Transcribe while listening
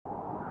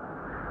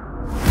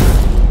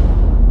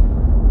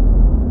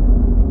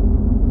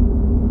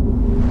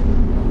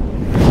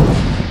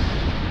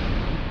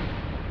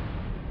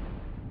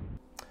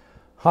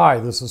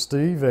Hi, this is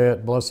Steve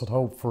at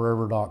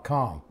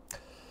blessedhopeforever.com.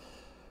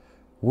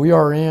 We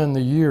are in the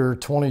year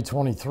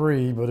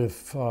 2023, but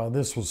if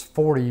this was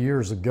 40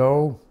 years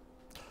ago,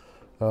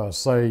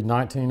 say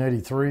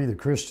 1983, the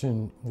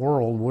Christian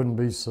world wouldn't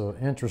be so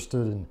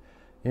interested in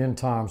end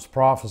times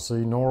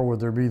prophecy, nor would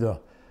there be the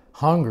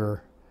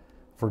hunger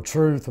for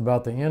truth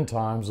about the end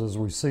times as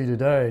we see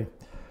today,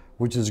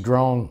 which has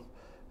grown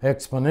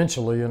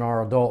exponentially in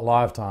our adult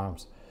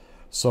lifetimes.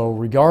 So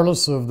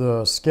regardless of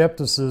the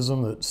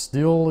skepticism that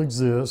still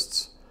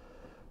exists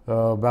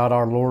about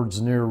our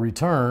Lord's near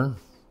return,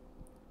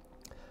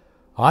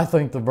 I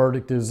think the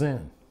verdict is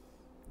in.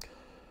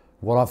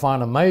 What I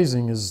find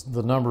amazing is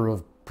the number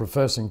of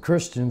professing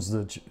Christians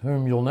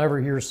whom you'll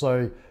never hear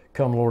say,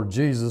 "Come Lord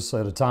Jesus,"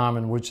 at a time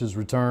in which his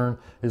return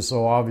is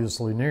so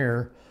obviously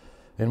near.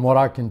 And what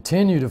I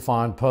continue to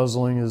find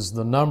puzzling is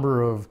the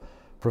number of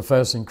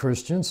professing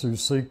Christians who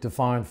seek to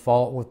find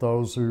fault with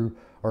those who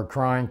are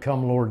crying,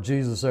 "Come Lord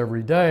Jesus,"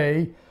 every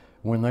day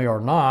when they are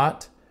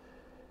not,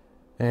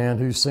 and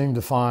who seem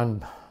to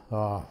find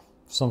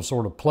some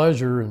sort of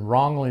pleasure in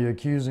wrongly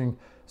accusing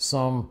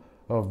some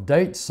of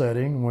date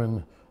setting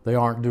when they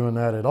aren't doing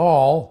that at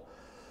all,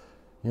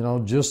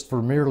 just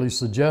for merely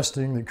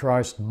suggesting that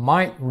Christ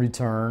might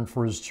return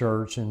for his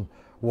church in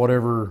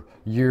whatever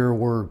year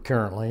we're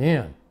currently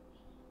in.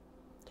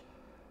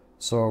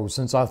 So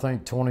since I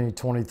think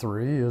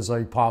 2023 is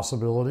a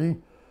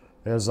possibility,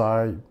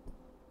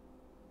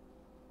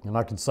 and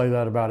I can say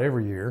that about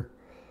every year,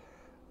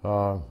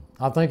 I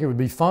think it would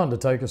be fun to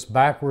take us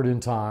backward in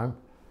time,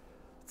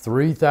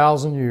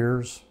 3,000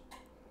 years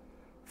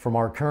from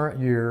our current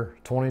year,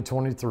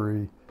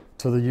 2023,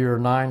 to the year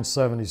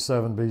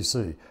 977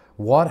 BC.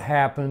 What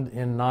happened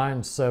in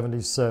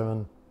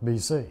 977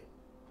 BC?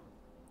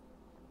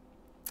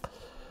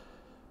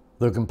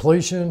 The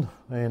completion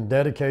and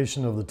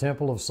dedication of the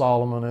Temple of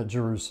Solomon at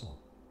Jerusalem.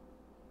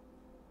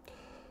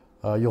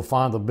 You'll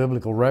find the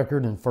biblical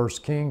record in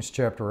 1 Kings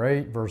chapter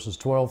 8, verses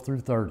 12 through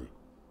 30.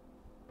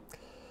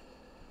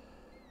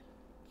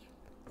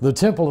 The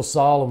Temple of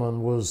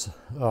Solomon was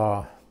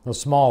a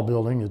small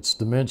building, its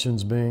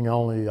dimensions being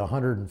only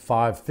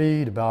 105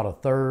 feet, about a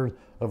third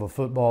of a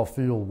football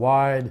field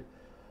wide,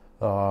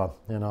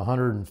 and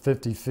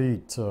 150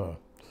 feet,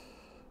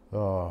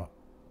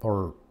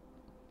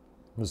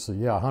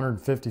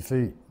 150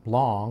 feet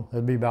long.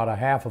 It'd be about a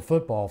half a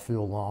football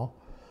field long.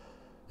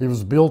 It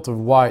was built of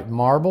white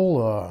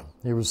marble.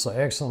 It was so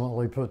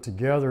excellently put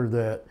together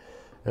that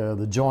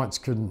the joints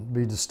couldn't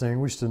be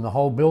distinguished, and the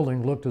whole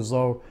building looked as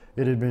though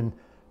it had been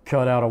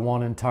cut out of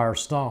one entire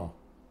stone.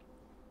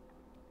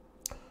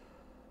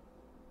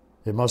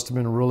 It must have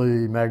been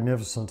really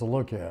magnificent to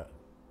look at.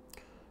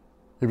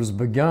 It was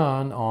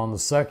begun on the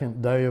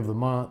second day of the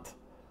month,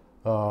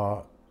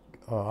 a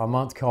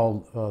month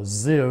called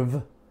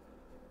Ziv,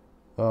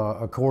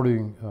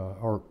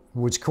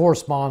 which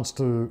corresponds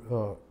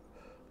to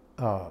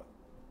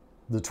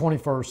the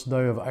 21st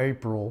day of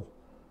April,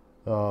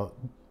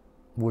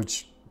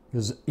 which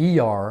is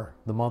ER,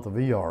 the month of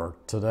ER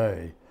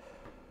today.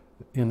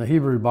 In the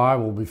Hebrew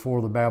Bible,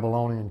 before the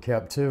Babylonian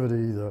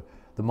captivity, the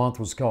month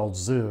was called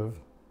Ziv.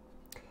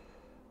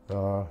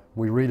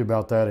 We read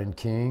about that in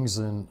Kings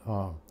and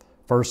 1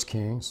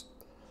 Kings.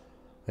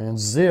 And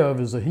Ziv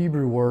is a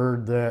Hebrew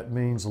word that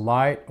means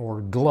light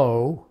or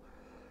glow.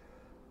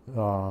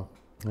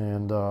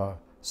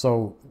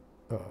 So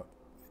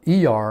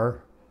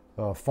ER,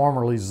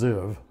 formerly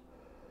Ziv,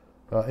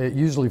 it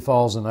usually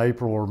falls in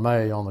April or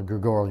May on the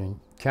Gregorian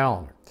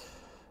calendar.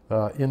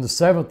 In the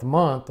 7th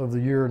month of the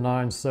year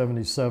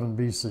 977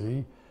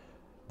 BC,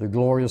 the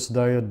glorious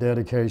day of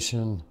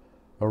dedication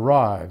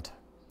arrived.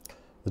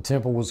 The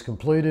temple was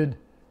completed,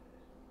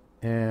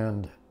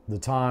 and the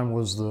time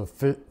was the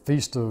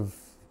Feast of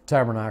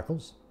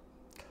Tabernacles.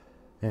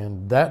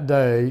 And that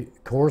day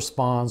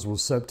corresponds with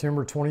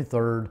September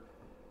 23rd,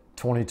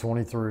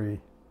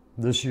 2023,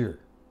 this year.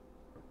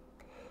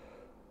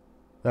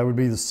 That would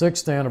be the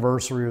 6th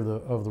anniversary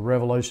of the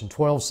Revelation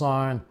 12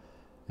 sign,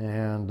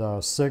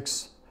 and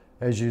 6,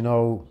 as you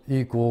know,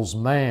 equals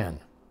man.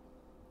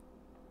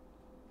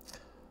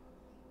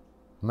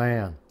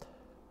 Man.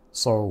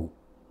 So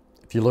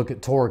if you look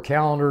at Torah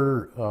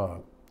calendar,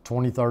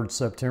 23rd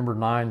September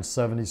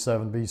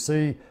 977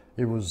 BC,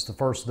 it was the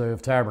first day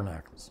of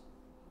Tabernacles.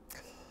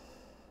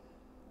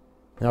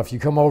 Now, if you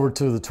come over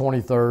to the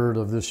 23rd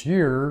of this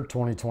year,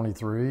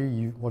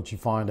 2023, what you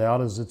find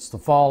out is it's the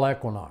fall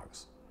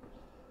equinox.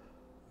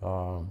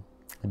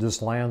 It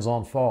just lands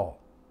on fall.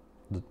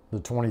 The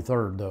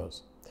 23rd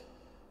does.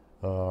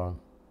 Fall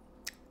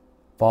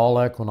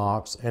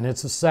equinox, and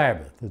it's a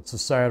Sabbath. It's a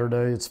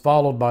Saturday. It's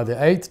followed by the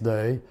 8th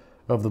day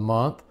of the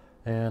month,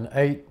 and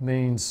 8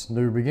 means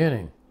new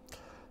beginning.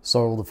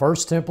 So the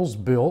first temple's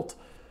built.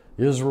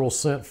 Israel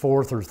sent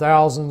forth her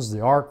thousands. The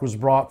ark was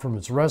brought from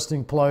its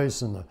resting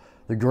place, and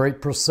the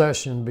great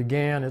procession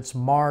began its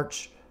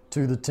march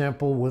to the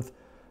temple with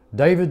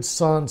David's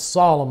son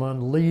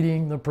Solomon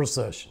leading the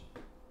procession.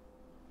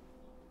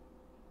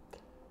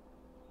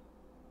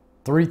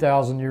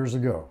 3,000 years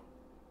ago.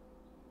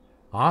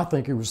 I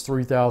think it was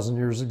 3,000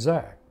 years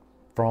exact,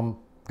 from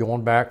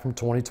going back from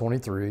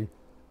 2023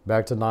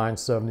 back to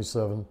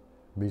 977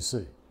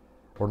 BC,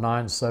 or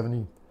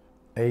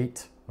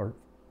 978 or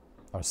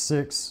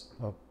 6.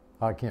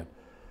 I can't.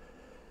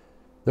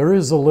 There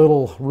is a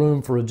little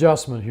room for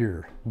adjustment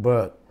here,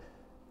 but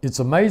it's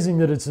amazing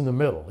that it's in the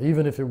middle.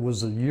 Even if it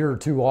was a year or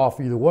two off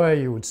either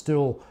way, it would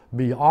still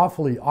be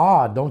awfully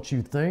odd, don't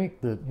you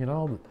think, that, you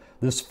know,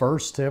 this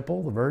first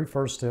temple, the very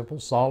first temple,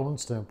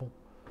 Solomon's temple,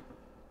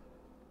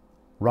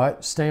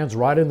 right, stands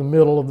right in the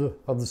middle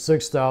of the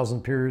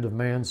 6,000 period of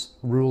man's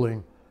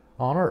ruling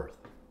on earth.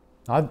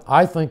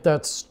 I think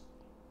that's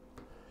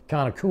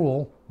kind of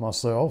cool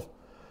myself.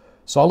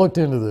 So I looked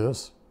into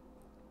this.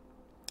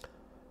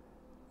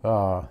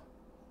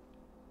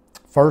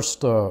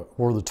 First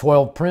were the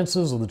 12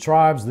 princes of the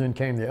tribes, then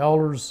came the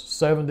elders,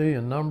 70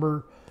 in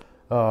number.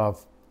 Then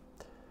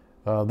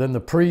the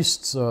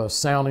priests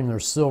sounding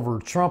their silver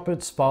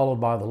trumpets,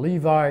 followed by the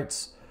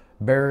Levites,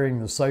 bearing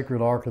the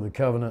sacred Ark of the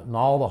Covenant and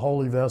all the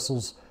holy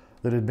vessels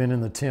that had been in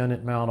the tent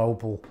at Mount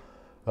Opal.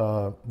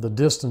 The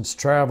distance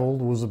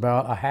traveled was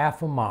about a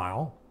half a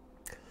mile,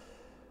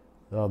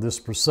 this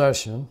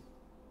procession.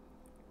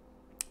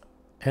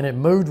 And it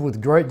moved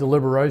with great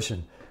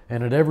deliberation.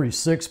 And at every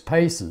 6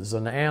 paces,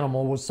 an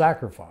animal was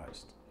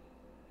sacrificed.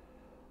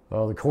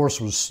 The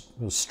course was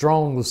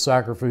strewn with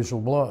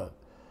sacrificial blood.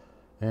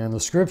 And the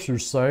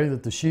scriptures say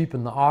that the sheep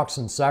and the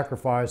oxen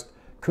sacrificed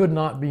could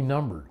not be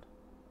numbered.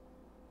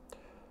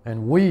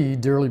 And we,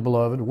 dearly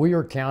beloved, we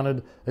are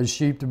counted as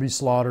sheep to be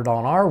slaughtered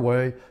on our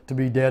way to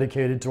be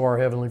dedicated to our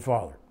Heavenly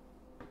Father.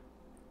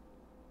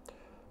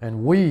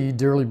 And we,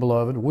 dearly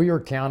beloved, we are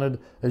counted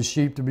as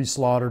sheep to be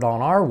slaughtered on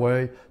our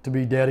way to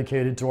be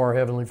dedicated to our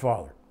Heavenly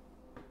Father.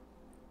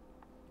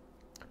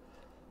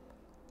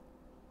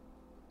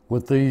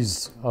 With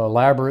these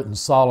elaborate and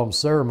solemn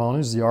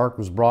ceremonies, the ark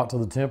was brought to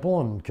the temple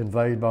and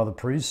conveyed by the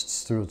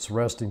priests to its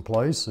resting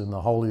place in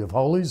the Holy of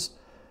Holies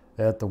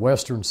at the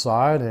western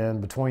side and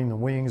between the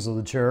wings of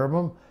the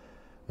cherubim.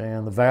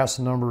 And the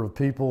vast number of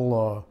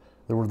people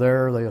that were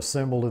there, they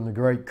assembled in the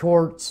great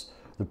courts.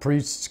 The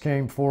priests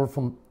came forth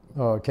from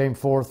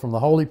the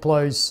holy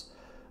place.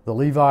 The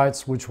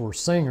Levites, which were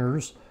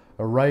singers,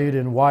 arrayed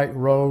in white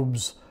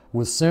robes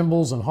with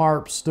cymbals and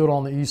harps, stood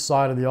on the east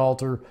side of the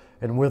altar,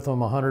 and with them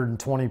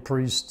 120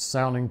 priests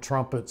sounding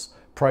trumpets,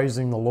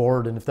 praising the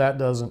Lord. And if that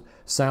doesn't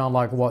sound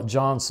like what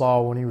John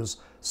saw when he was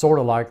sort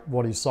of like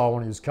what he saw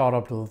when he was caught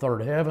up to the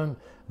third heaven,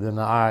 then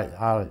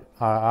I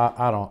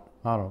don't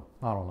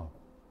know.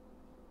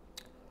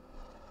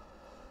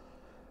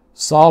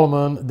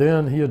 Solomon,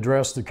 then he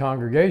addressed the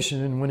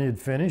congregation, and when he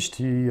had finished,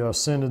 he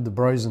ascended the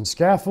brazen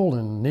scaffold,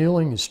 and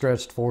kneeling, he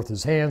stretched forth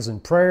his hands in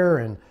prayer,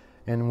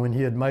 and when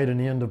he had made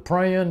an end of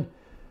praying,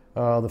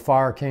 the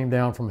fire came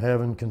down from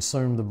heaven,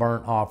 consumed the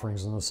burnt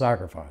offerings and the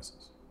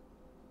sacrifices.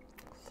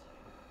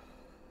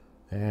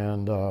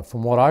 And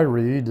from what I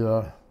read,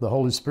 the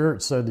Holy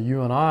Spirit said to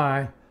you and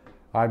I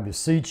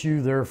beseech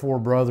you, therefore,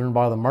 brethren,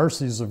 by the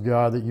mercies of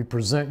God, that you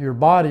present your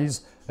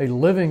bodies a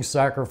living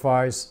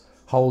sacrifice,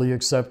 holy,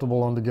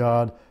 acceptable unto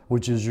God,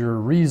 which is your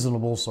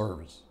reasonable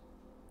service.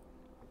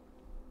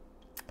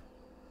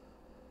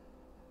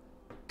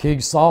 King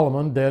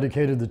Solomon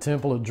dedicated the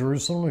temple at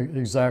Jerusalem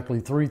exactly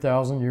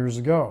 3,000 years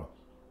ago,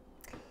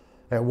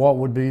 at what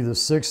would be the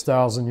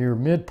 6,000 year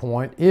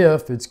midpoint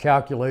if it's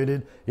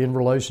calculated in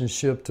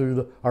relationship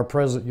to our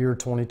present year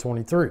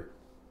 2023.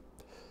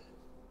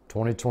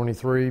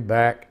 2023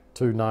 back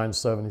to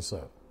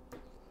 977.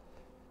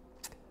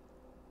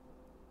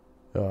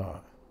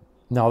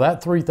 Now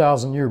that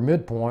 3,000 year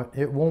midpoint,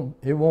 it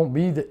won't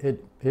be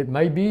it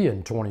may be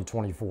in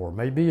 2024,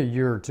 may be a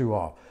year or two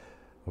off.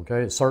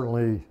 Okay, it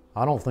certainly,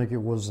 I don't think it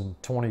was in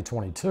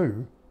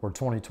 2022 or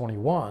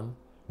 2021.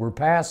 We're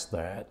past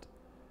that,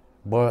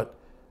 but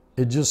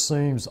it just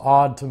seems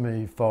odd to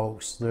me,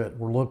 folks, that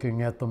we're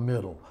looking at the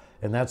middle,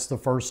 and that's the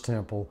first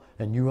temple,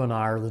 and you and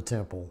I are the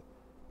temple.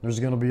 There's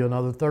going to be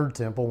another third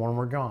temple when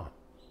we're gone.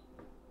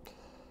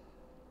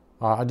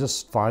 I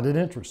just find it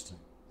interesting.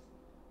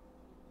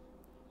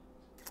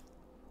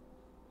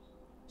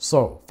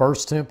 So,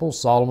 first temple,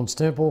 Solomon's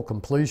temple,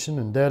 completion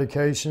and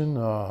dedication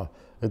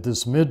at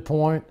this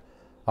midpoint,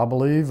 I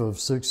believe, of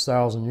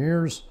 6,000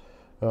 years.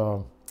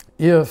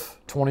 If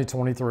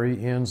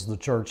 2023 ends the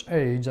church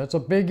age, that's a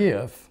big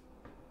if,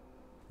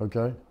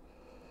 okay?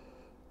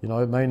 You know,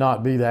 it may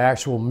not be the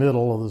actual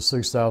middle of the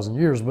 6,000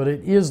 years, but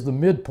it is the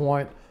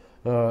midpoint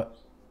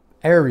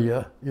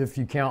area if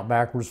you count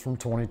backwards from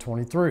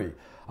 2023.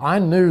 I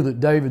knew that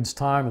David's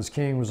time as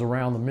king was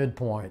around the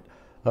midpoint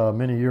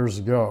many years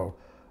ago.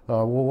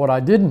 Well, what I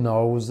didn't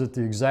know was that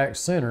the exact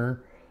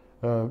center,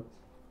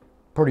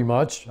 pretty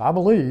much, I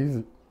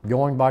believe,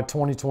 going by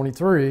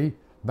 2023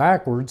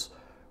 backwards,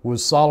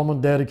 was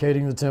Solomon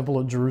dedicating the temple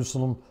at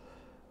Jerusalem.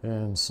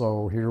 And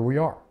so here we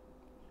are.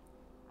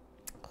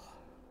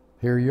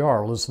 Here you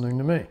are listening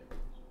to me.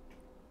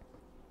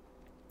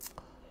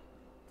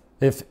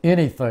 If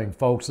anything,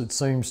 folks, it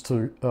seems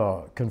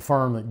to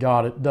confirm that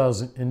God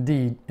does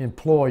indeed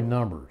employ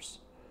numbers.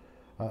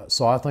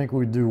 So I think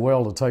we do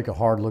well to take a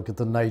hard look at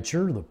the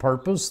nature, the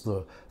purpose,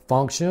 the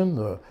function,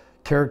 the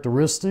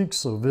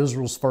characteristics of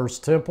Israel's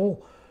first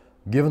temple,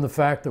 given the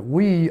fact that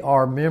we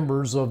are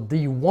members of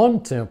the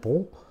one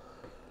temple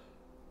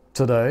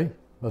today,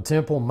 a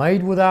temple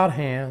made without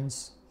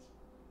hands.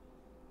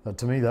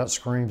 To me, that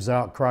screams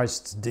out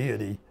Christ's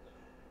deity,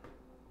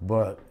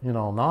 but,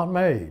 not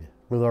made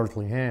with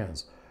earthly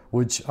hands,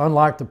 which,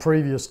 unlike the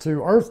previous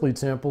two earthly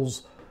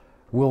temples,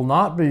 will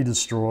not be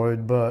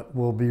destroyed, but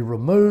will be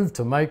removed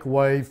to make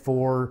way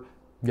for,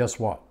 guess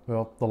what?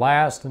 Well, the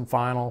last and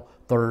final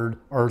third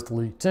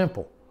earthly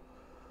temple.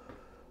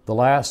 The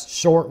last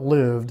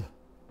short-lived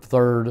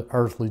third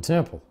earthly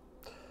temple.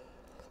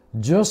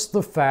 Just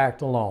the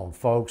fact alone,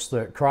 folks,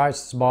 that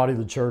Christ's body,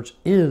 the church,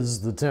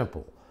 is the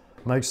temple,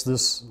 makes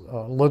this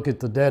look at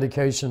the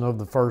dedication of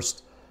the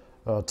first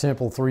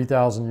temple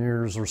 3,000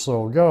 years or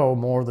so ago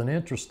more than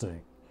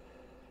interesting.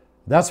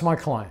 That's my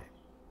claim,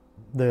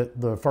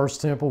 that the first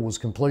temple was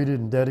completed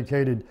and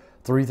dedicated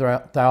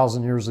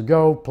 3,000 years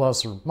ago,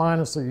 plus or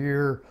minus a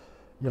year.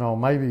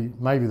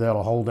 Maybe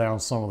that'll hold down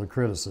some of the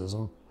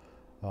criticism.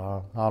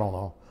 I don't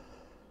know.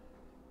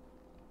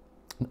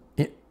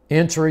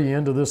 Entry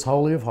into this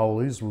Holy of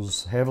Holies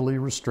was heavily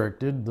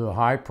restricted. The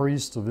high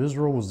priest of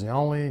Israel was the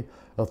only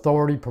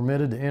authority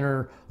permitted to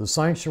enter the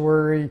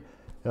sanctuary.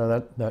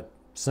 That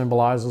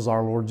symbolizes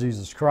our Lord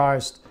Jesus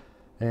Christ,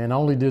 and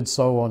only did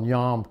so on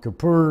Yom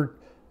Kippur,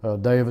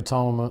 Day of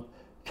Atonement,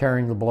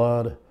 carrying the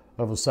blood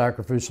of a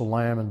sacrificial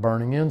lamb and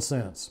burning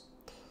incense.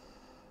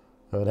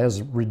 It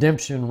has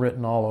redemption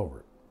written all over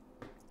it.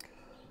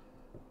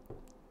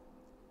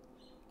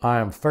 I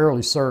am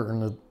fairly certain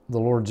that the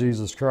Lord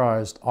Jesus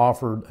Christ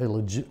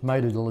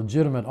made a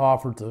legitimate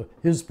offer to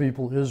his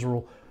people,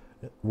 Israel,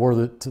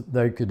 where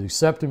they could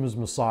accept him as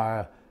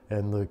Messiah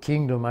and the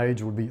kingdom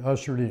age would be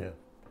ushered in.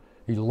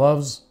 He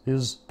loves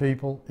his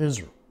people,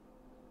 Israel.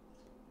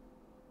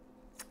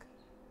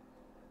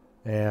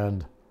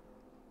 And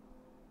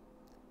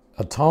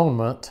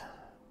atonement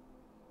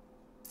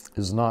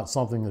is not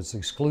something that's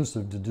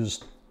exclusive to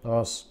just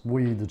us,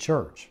 we, the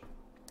church.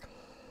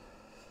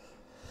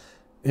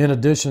 In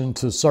addition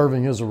to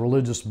serving as a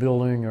religious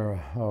building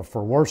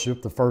for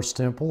worship, the first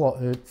temple,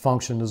 it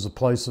functioned as a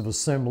place of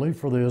assembly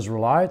for the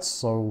Israelites.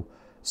 So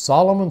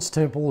Solomon's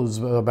temple is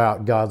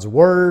about God's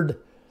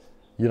Word,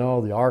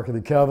 the Ark of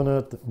the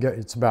Covenant.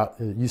 It's about,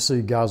 you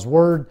see God's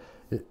Word,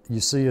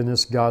 you see in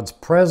this God's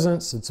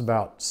presence. It's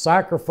about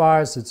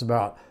sacrifice, it's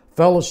about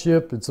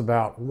fellowship, it's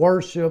about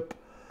worship.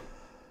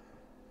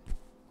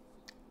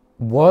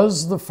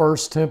 Was the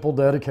first temple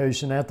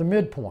dedication at the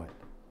midpoint?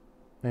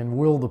 And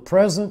will the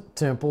present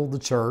temple, the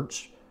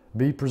church,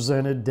 be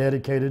presented,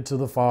 dedicated to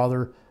the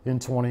Father in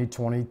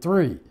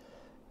 2023?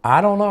 I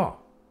don't know,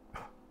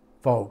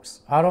 folks.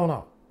 I don't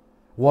know.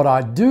 What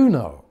I do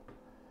know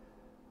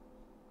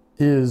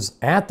is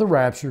at the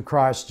rapture,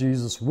 Christ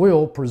Jesus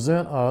will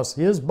present us,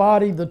 his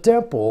body, the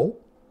temple,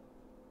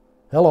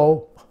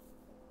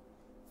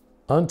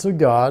 unto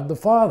God the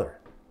Father.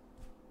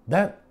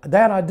 That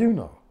I do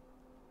know.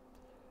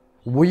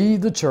 We,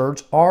 the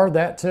church, are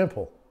that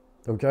temple.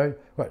 Okay?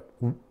 Right.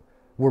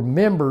 We're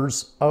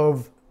members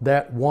of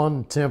that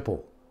one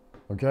temple.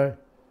 Okay?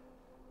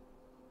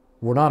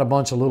 We're not a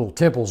bunch of little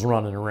temples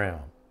running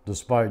around,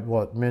 despite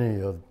what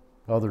many of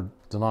other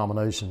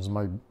denominations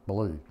may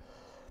believe.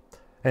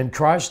 And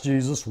Christ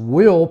Jesus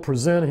will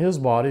present his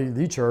body,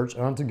 the church,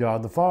 unto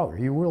God the Father.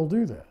 He will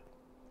do that.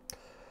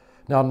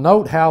 Now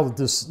note how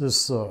this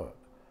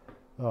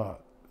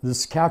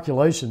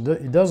calculation,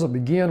 it doesn't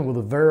begin with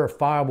a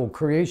verifiable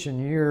creation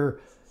year,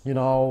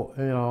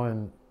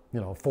 in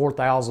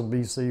 4000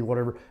 BC,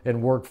 whatever,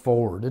 and work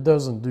forward. It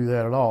doesn't do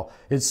that at all.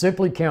 It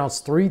simply counts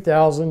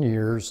 3,000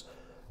 years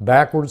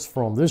backwards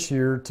from this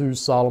year to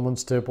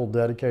Solomon's temple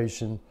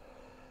dedication.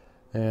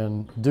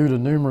 And due to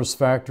numerous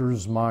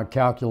factors, my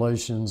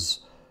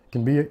calculations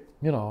can be,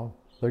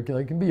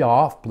 they can be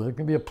off. There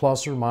can be a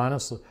plus or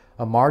minus,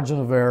 a margin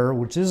of error,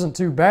 which isn't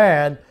too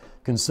bad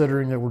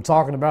considering that we're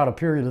talking about a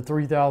period of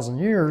 3,000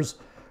 years,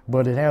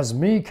 but it has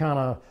me kind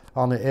of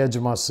on the edge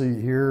of my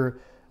seat here,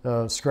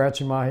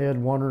 scratching my head,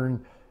 wondering,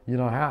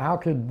 how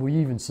could we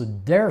even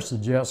dare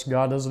suggest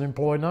God doesn't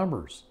employ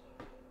numbers?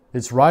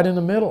 It's right in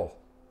the middle.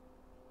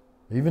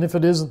 Even if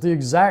it isn't the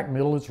exact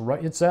middle,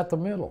 it's at the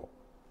middle.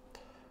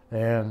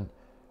 And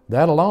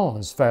that alone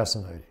is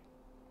fascinating.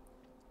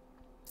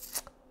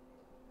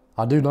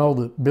 I do know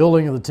that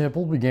building of the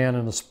temple began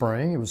in the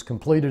spring. It was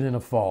completed in the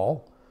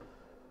fall.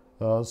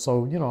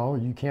 So,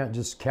 you can't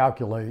just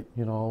calculate,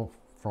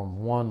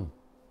 from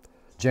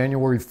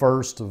January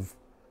 1st of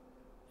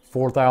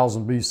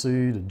 4000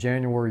 BC to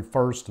January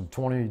 1st of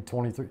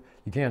 2023.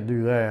 You can't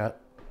do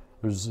that.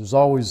 There's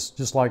always,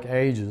 just like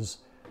ages,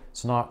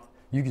 it's not,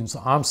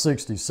 I'm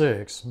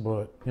 66,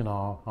 but,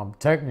 I'm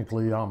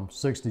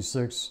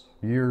 66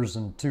 years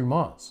and 2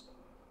 months.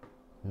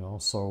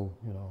 So,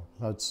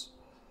 that's,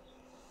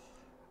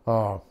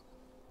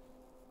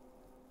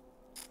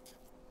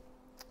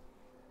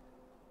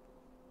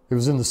 it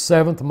was in the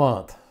 7th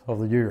month of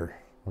the year,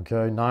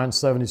 okay,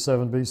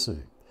 977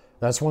 BC.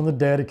 That's when the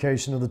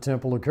dedication of the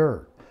temple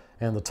occurred.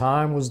 And the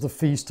time was the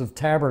Feast of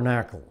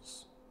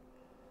Tabernacles.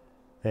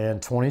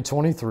 And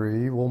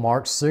 2023 will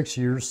mark 6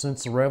 years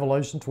since the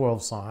Revelation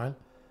 12 sign.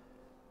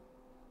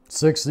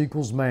 6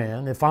 equals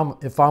man. If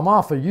I'm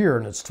off a year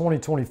and it's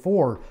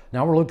 2024,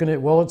 now we're looking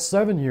at, well, it's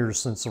 7 years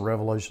since the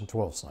Revelation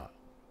 12 sign.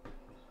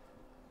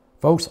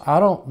 Folks, I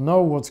don't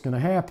know what's going to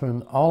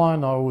happen. All I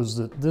know is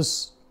that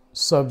this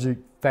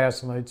subject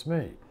fascinates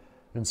me.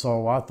 And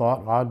so I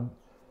thought I'd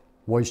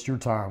waste your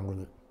time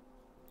with it.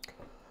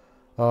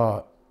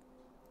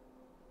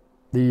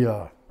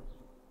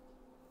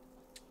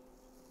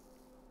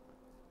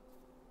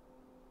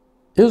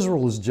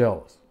 Israel is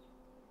jealous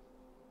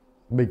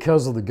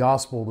because of the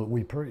gospel that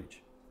we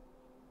preach.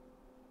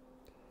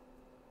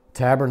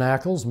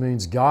 Tabernacles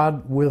means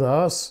God with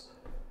us.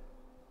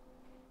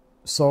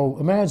 So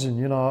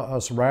imagine,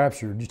 us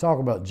raptured. You talk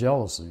about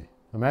jealousy.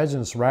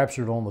 Imagine us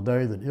raptured on the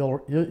day that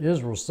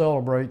Israel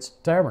celebrates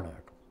tabernacle.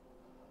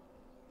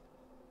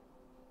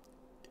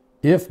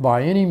 If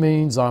by any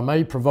means I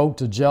may provoke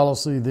to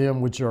jealousy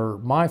them which are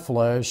my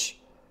flesh,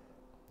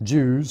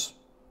 Jews,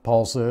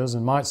 Paul says,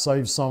 and might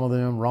save some of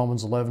them,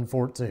 Romans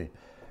 11:14.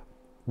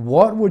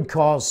 What would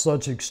cause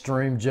such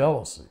extreme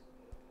jealousy?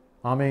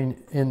 I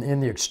mean, in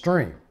the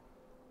extreme.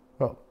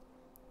 Well,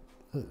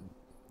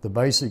 the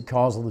basic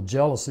cause of the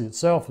jealousy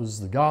itself is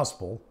the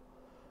gospel.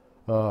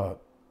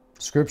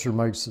 Scripture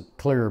makes it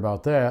clear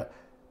about that.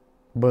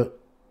 But,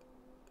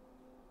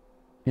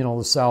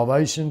 the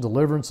salvation,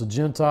 deliverance of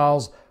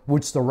Gentiles,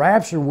 which the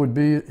rapture would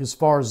be, as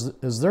far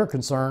as they're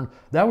concerned,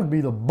 that would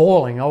be the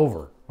boiling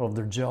over of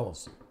their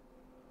jealousy.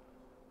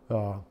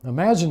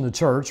 Imagine the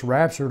church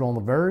raptured on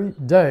the very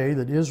day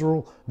that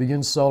Israel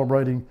begins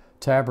celebrating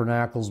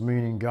tabernacles,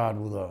 meaning God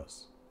with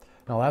us.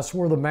 Now that's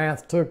where the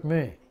math took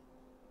me.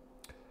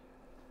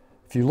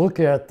 If you look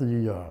at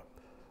the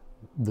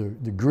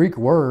Greek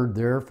word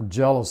there for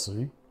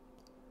jealousy,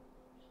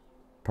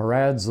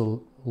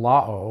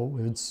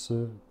 paradzolao, it's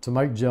to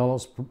make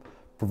jealous,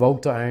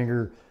 provoke to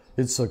anger.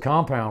 It's a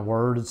compound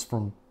word. It's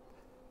from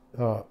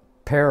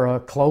para,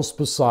 close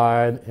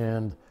beside,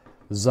 and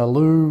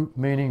zalu,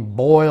 meaning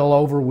boil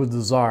over with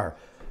desire.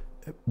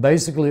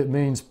 Basically, it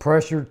means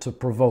pressure to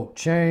provoke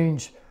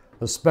change,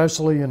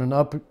 especially in an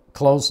up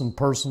close and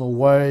personal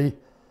way.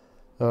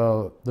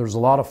 There's a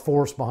lot of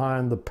force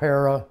behind the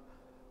para,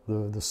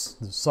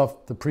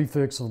 the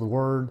prefix of the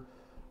word.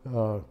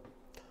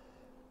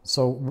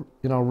 So,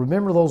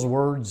 remember those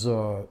words,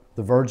 the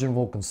virgin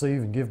will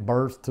conceive and give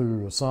birth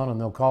to a son, and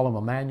they'll call him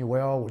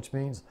Emmanuel, which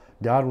means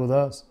God with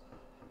us.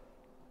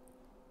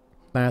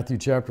 Matthew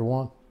chapter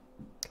 1.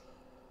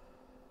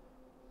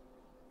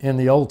 In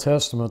the Old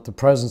Testament, the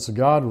presence of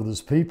God with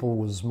his people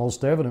was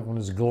most evident when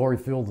his glory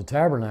filled the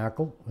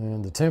tabernacle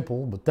and the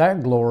temple, but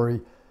that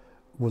glory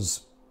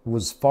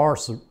is far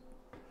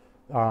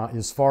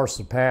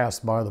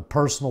surpassed by the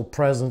personal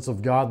presence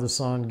of God the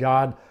Son,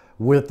 God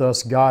with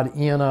us, God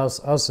in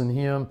us in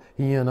him,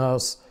 he in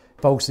us.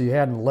 Folks, he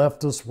hadn't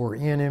left us, we're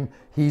in him,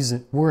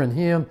 we're in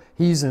him,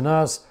 he's in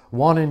us,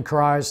 one in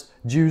Christ.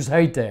 Jews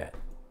hate that.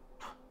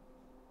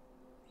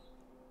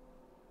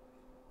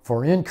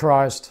 For in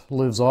Christ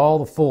lives all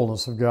the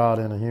fullness of God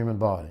in a human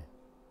body.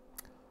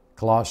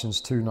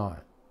 Colossians 2:9.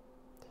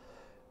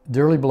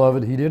 Dearly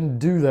beloved, he didn't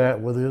do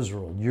that with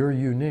Israel. You're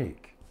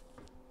unique.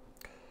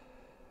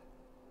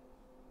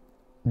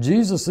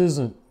 Jesus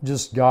isn't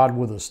just God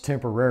with us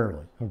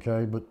temporarily,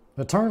 okay, but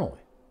eternally.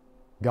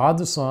 God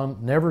the Son,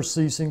 never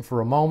ceasing for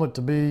a moment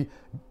to be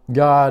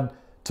God,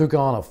 took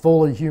on a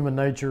fully human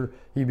nature.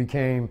 He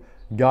became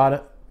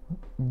God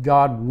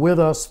with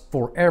us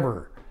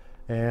forever.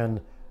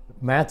 And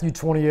Matthew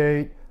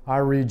 28, I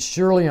read,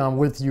 surely I'm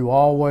with you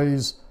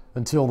always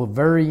until the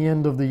very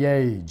end of the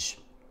age.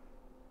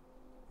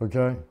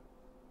 Okay?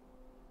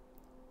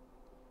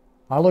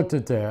 I looked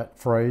at that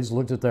phrase,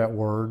 looked at that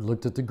word,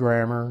 looked at the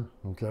grammar,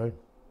 okay?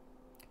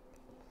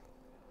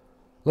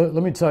 Let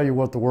me tell you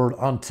what the word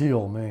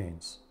until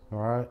means, all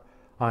right?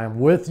 I am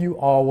with you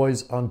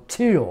always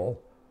until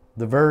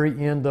the very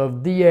end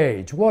of the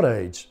age. What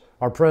age?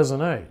 Our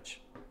present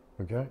age,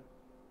 okay?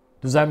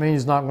 Does that mean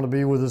he's not going to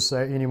be with us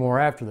anymore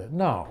after that?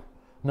 No.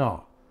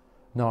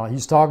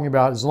 He's talking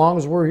about as long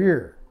as we're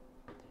here.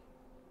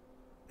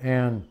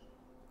 And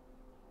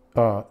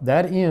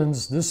that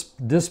ends, this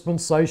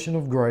dispensation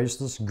of grace,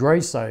 this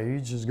grace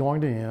age is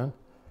going to end.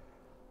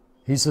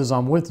 He says,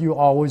 I'm with you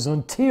always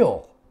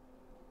until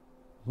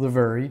the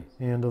very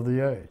end of the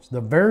age. The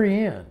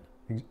very end.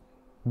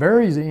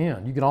 Very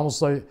end. You can almost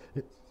say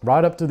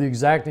right up to the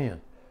exact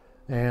end.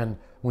 And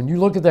when you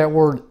look at that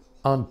word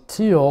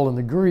until in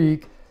the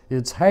Greek,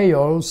 it's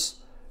heos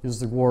is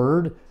the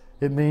word.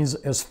 It means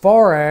as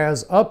far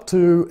as, up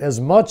to,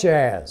 as much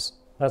as.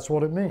 That's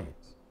what it means.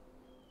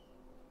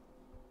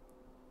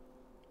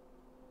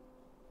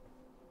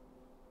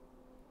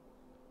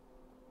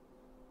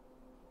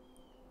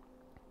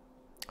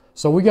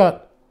 So we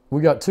got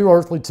two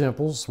earthly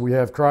temples. We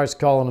have Christ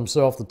calling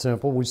himself the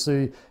temple. We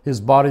see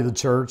his body, the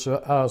church,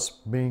 us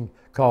being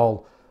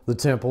called the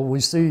temple. We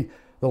see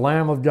the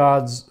Lamb of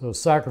God's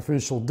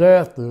sacrificial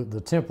death,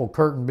 the temple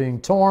curtain being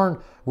torn,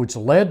 which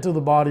led to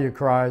the body of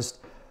Christ,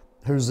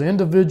 whose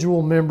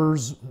individual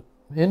members,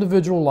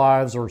 individual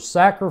lives are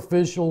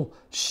sacrificial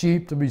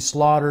sheep to be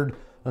slaughtered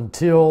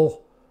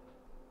until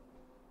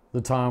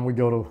the time we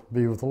go to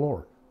be with the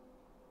Lord,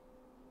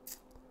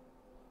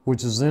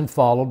 which is then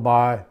followed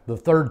by the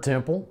third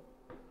temple,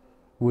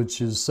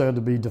 which is said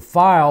to be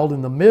defiled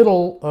in the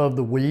middle of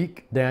the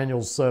week,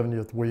 Daniel's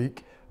 70th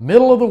week,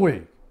 middle of the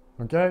week,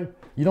 okay?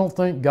 You don't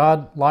think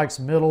God likes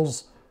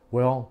middles?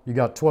 Well, you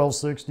got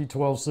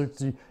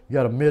 1260, you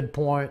got a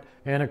midpoint,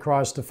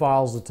 Antichrist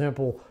defiles the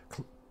temple,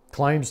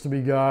 claims to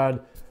be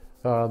God.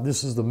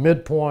 This is the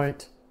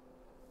midpoint.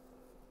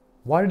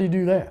 Why did he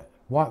do that?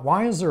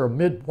 Why is there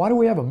why do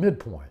we have a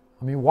midpoint?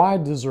 I mean, why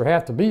does there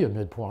have to be a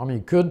midpoint? I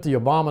mean, couldn't the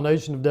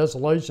abomination of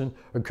desolation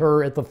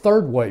occur at the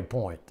third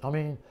waypoint? I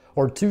mean,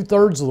 or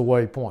 2/3 of the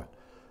waypoint?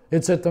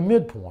 It's at the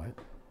midpoint,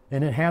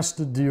 and it has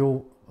to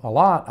deal a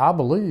lot, I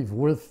believe,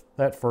 with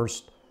that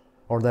first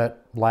or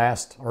that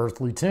last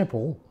earthly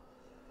temple.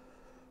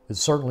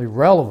 It's certainly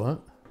relevant.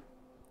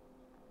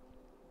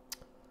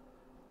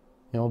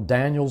 You know,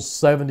 Daniel's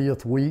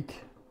 70th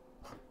week,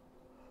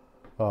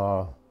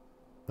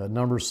 that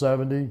number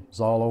 70 is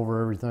all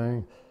over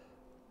everything.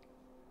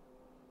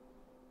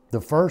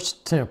 The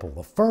first temple,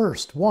 the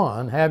first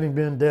one, having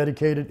been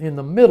dedicated in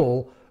the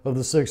middle of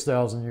the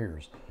 6,000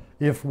 years.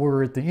 If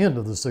we're at the end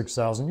of the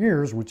 6,000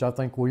 years, which I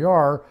think we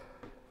are,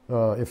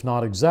 if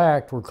not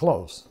exact, we're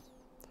close.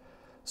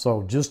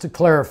 So just to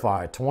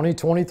clarify,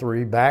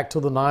 2023, back to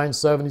the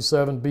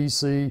 977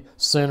 BC,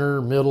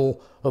 center, middle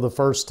of the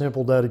first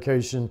temple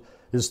dedication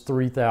is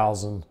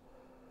 3,000,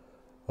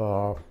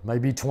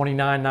 maybe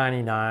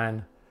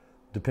 2999,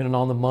 depending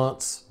on the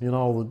months, you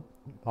know,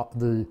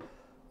 the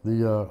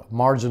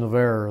margin of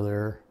error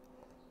there.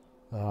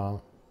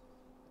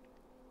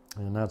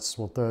 And that's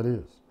what that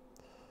is.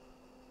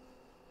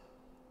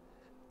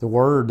 The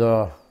word,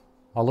 I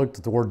looked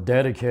at the word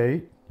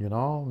dedicate, you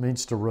know,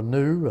 means to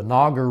renew,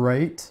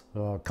 inaugurate,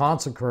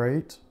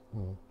 consecrate.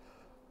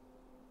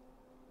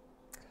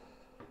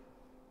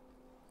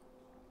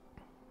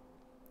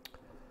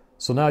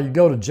 So now you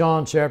go to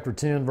John chapter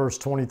 10, verse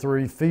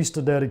 23, Feast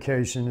of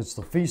Dedication. It's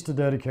the Feast of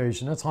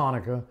Dedication. That's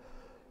Hanukkah.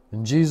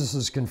 And Jesus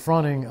is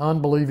confronting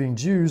unbelieving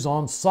Jews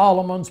on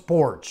Solomon's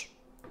porch.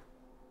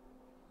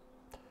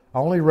 I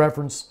only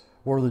reference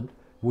where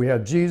we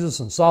have Jesus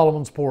and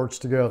Solomon's porch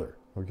together,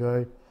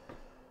 okay?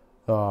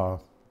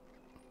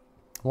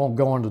 Won't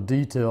go into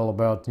detail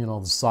about, you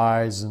know, the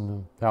size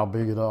and how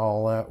big it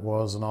all that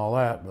was and all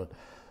that,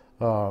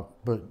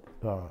 but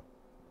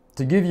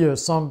to give you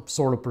some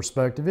sort of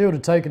perspective, it would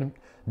have taken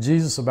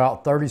Jesus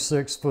about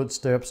 36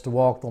 footsteps to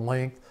walk the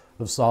length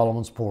of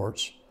Solomon's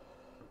porch.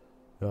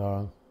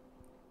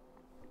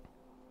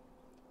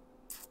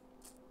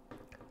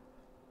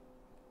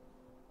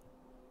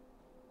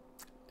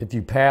 If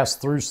you pass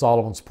through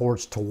Solomon's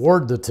porch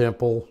toward the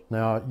temple,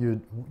 now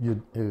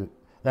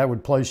that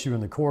would place you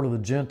in the court of the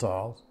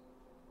Gentiles.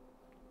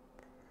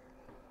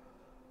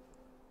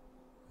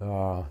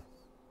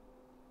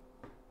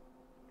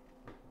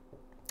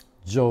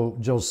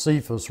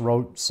 Josephus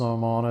wrote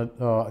some on it.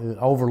 It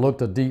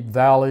overlooked a deep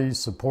valley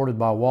supported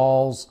by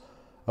walls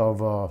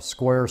of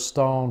square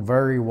stone,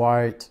 very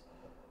white.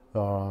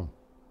 So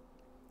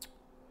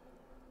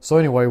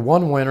anyway,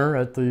 one winter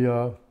at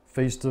the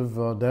Feast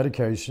of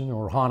Dedication,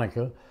 or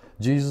Hanukkah,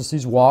 Jesus,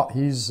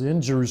 he's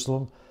in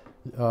Jerusalem,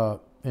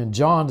 and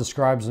John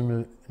describes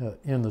him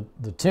in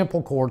the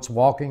temple courts,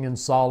 walking in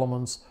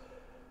Solomon's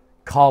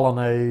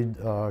colonnade.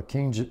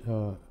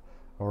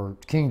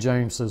 King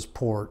James says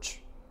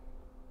porch.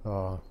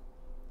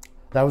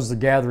 That was the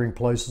gathering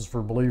places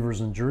for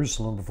believers in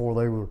Jerusalem before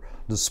they were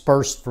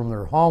dispersed from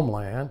their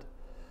homeland.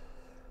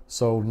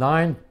 So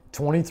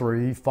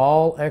 9/23,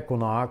 fall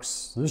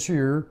equinox this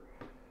year,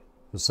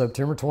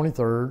 September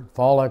 23rd,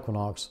 fall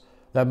equinox,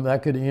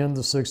 that could end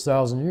the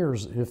 6,000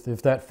 years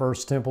if that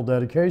first temple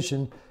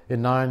dedication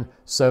in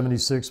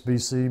 976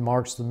 BC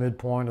marks the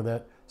midpoint of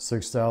that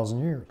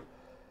 6,000 years.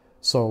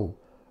 So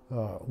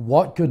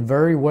what could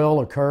very well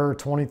occur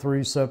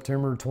 23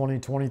 September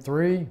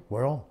 2023?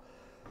 Well,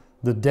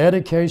 the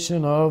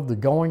dedication of the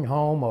going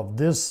home of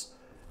this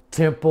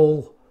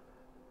temple.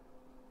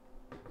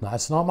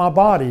 That's not my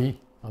body.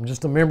 I'm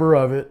just a member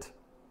of it.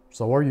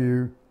 So are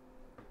you.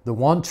 The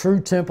one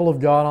true temple of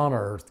God on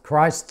earth,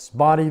 Christ's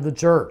body, the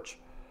church,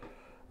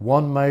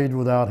 one made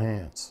without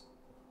hands.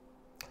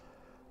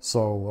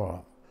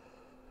 So,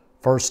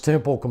 first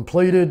temple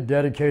completed,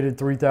 dedicated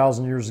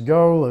 3,000 years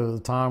ago. The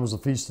time was the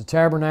Feast of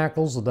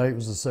Tabernacles. The date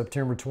was the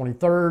September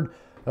 23rd,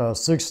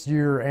 6th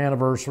year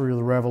anniversary of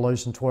the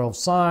Revelation 12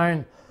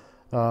 sign.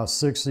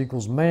 6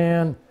 equals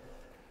man.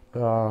 It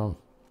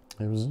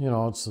was, you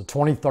know, it's the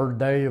 23rd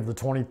day of the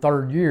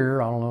 23rd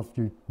year. I don't know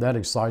if that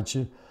excites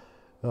you.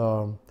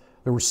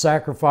 There were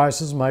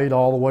sacrifices made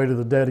all the way to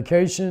the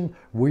dedication.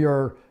 We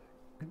are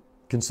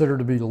considered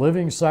to be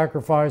living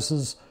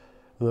sacrifices.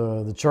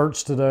 The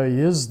church today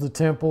is the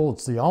temple.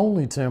 It's the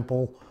only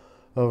temple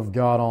of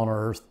God on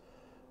earth.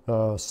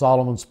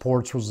 Solomon's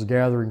porch was the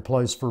gathering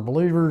place for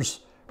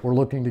believers. We're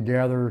looking to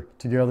gather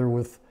together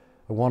with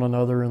one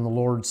another in the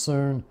Lord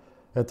soon.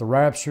 At the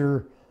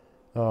rapture,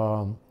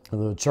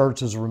 the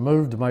church is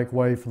removed to make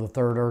way for the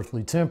third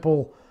earthly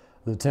temple.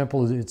 The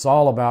temple, it's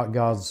all about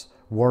God's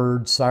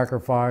word,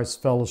 sacrifice,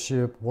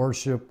 fellowship,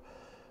 worship.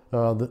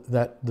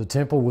 That the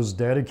temple was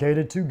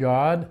dedicated to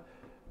God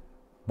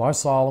by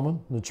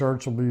Solomon. The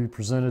church will be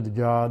presented to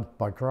God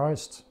by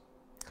Christ.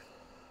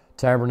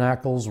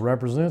 Tabernacles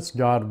represents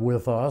God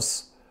with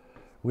us.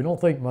 We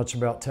don't think much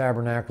about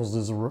tabernacles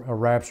as a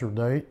rapture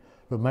date,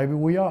 but maybe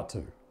we ought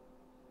to.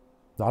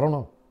 I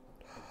don't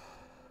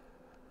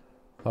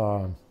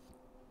know.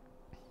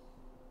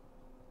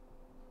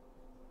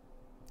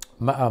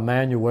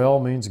 Emmanuel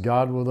means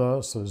God with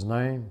us, his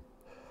name.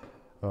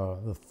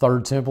 The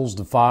third temple is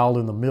defiled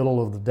in the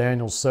middle of the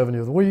Daniel's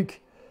 70th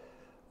week.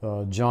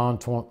 John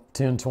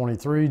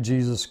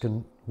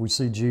 10:23, we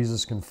see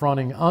Jesus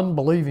confronting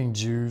unbelieving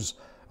Jews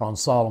on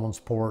Solomon's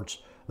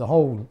porch. The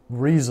whole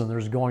reason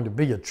there's going to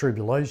be a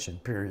tribulation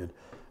period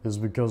is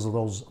because of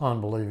those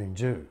unbelieving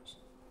Jews.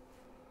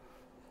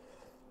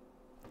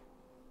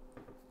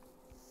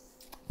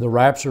 The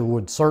rapture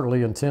would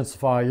certainly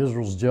intensify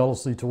Israel's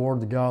jealousy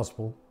toward the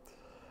gospel,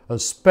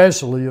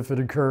 especially if it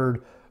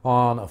occurred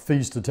on a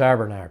Feast of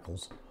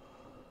Tabernacles.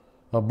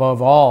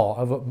 Above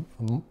all,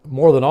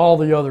 more than all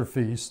the other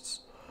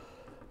feasts,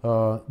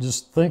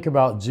 just think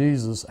about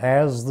Jesus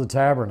as the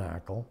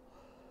tabernacle.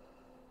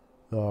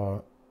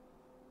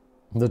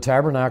 The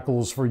tabernacle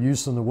was for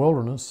use in the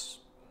wilderness.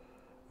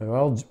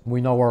 Well,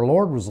 we know our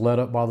Lord was led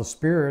up by the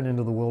Spirit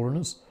into the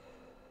wilderness.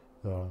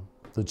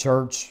 The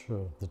church,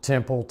 the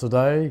temple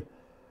today,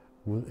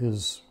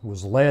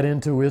 was led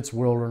into its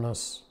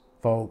wilderness,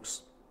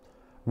 folks.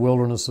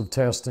 Wilderness of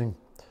testing.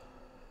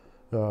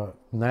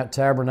 And that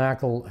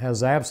tabernacle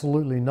has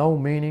absolutely no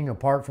meaning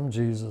apart from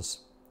Jesus.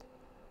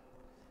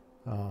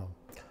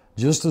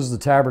 Just as the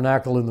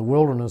tabernacle in the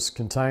wilderness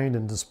contained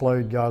and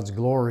displayed God's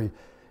glory,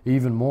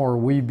 even more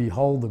we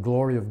behold the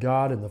glory of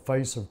God in the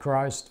face of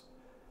Christ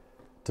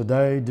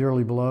today,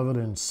 dearly beloved,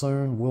 and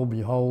soon we'll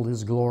behold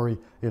his glory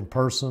in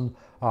person.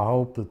 I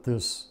hope that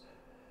this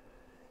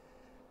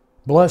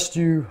blessed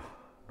you.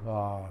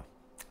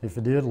 If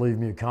it did, leave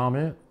me a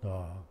comment.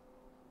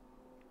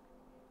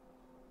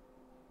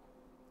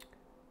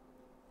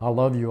 I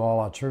love you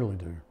all, I truly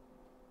do.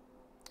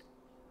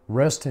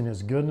 Rest in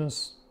his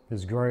goodness,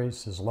 his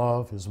grace, his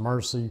love, his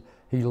mercy.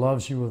 He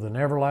loves you with an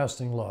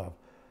everlasting love,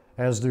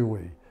 as do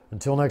we.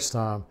 Until next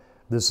time,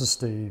 this is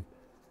Steve.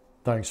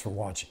 Thanks for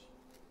watching.